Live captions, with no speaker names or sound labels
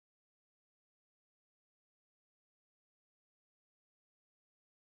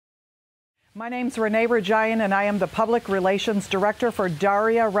My name's Renee Rajayan, and I am the Public Relations Director for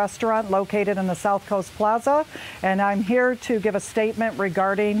Darya Restaurant located in the South Coast Plaza. And I'm here to give a statement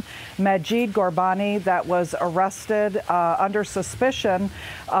regarding Majid Ghorbani that was arrested under suspicion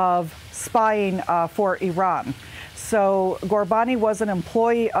of spying for Iran. So Ghorbani was an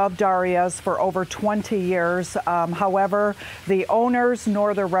employee of Darya's for over 20 years. However, the owners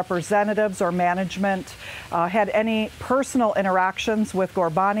nor their representatives or management had any personal interactions with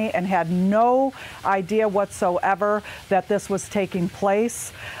Ghorbani and had no idea whatsoever that this was taking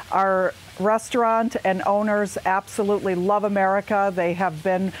place. Our restaurant and owners absolutely love America. They have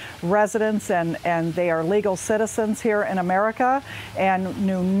been residents and they are legal citizens here in America and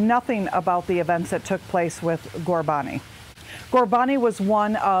knew nothing about the events that took place with Ghorbani. Ghorbani was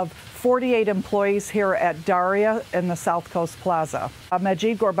one of 48 employees here at Darya in the South Coast Plaza.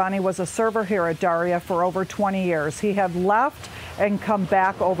 Majid Ghorbani was a server here at Darya for over 20 years. He had left and come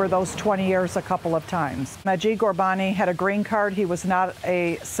back over those 20 years a couple of times. Majid Ghorbani had a green card. He was not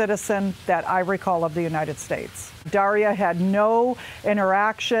a citizen that I recall of the United States. Darya had no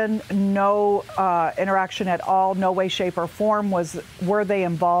interaction, interaction at all, no way, shape, or form were they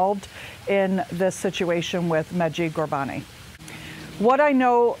involved in this situation with Majid Ghorbani. What I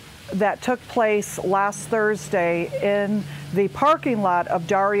know that took place last Thursday in the parking lot of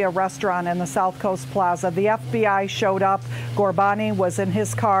Darya Restaurant in the South Coast Plaza. The FBI showed up. Ghorbani was in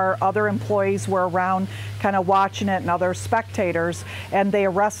his car. Other employees were around kind of watching it and other spectators, and they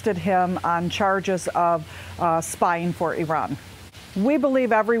arrested him on charges of spying for Iran. We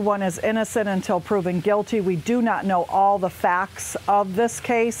believe everyone is innocent until proven guilty. We do not know all the facts of this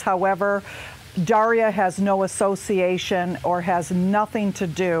case. However, Darya has no association or has nothing to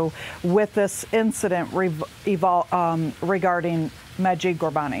do with this incident regarding Majid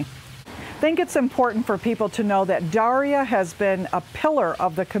Ghorbani. I think it's important for people to know that Darya has been a pillar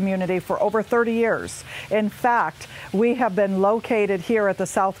of the community for over 30 years. In fact, we have been located here at the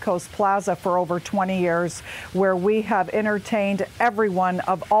South Coast Plaza for over 20 years, where we have entertained everyone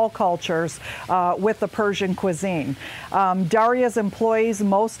of all cultures with the Persian cuisine. Darya's employees,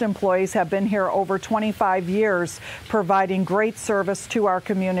 most employees, have been here over 25 years, providing great service to our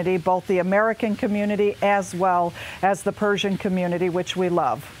community, both the American community as well as the Persian community, which we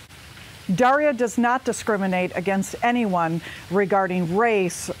love. Darya does not discriminate against anyone regarding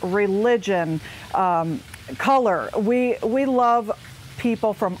race, religion, color. We love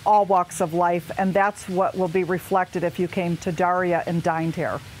people from all walks of life, and that's what will be reflected if you came to Darya and dined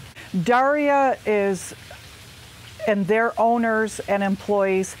here. Darya and their owners and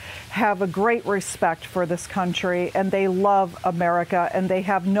employees have a great respect for this country, and they love America, and they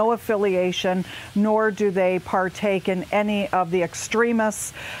have no affiliation, nor do they partake in any of the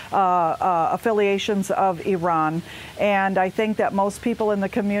extremist affiliations of Iran. And I think that most people in the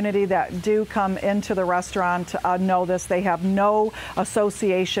community that do come into the restaurant know this. They have no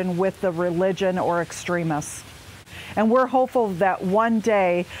association with the religion or extremists. And we're hopeful that one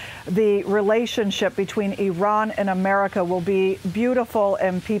day the relationship between Iran and America will be beautiful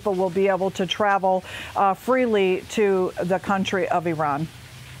and people will be able to travel freely to the country of Iran.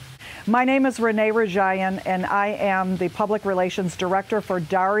 My name is Renee Rajayan, and I am the Public Relations Director for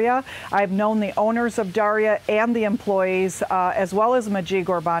Darya. I've known the owners of Darya and the employees, as well as Majid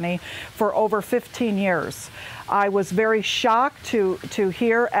Ghorbani, for over 15 years. I was very shocked to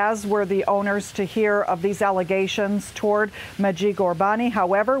hear, as were the owners, to hear of these allegations toward Majid Ghorbani.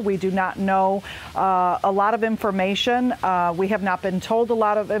 However, we do not know a lot of information. We have not been told a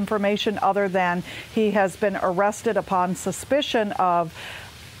lot of information other than he has been arrested upon suspicion of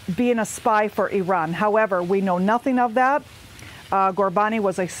being a spy for Iran. However, we know nothing of that. Ghorbani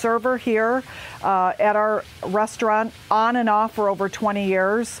was a server here at our restaurant on and off for over 20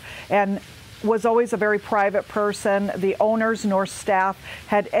 years and was always a very private person. The owners nor staff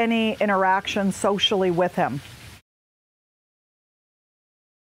had any interaction socially with him.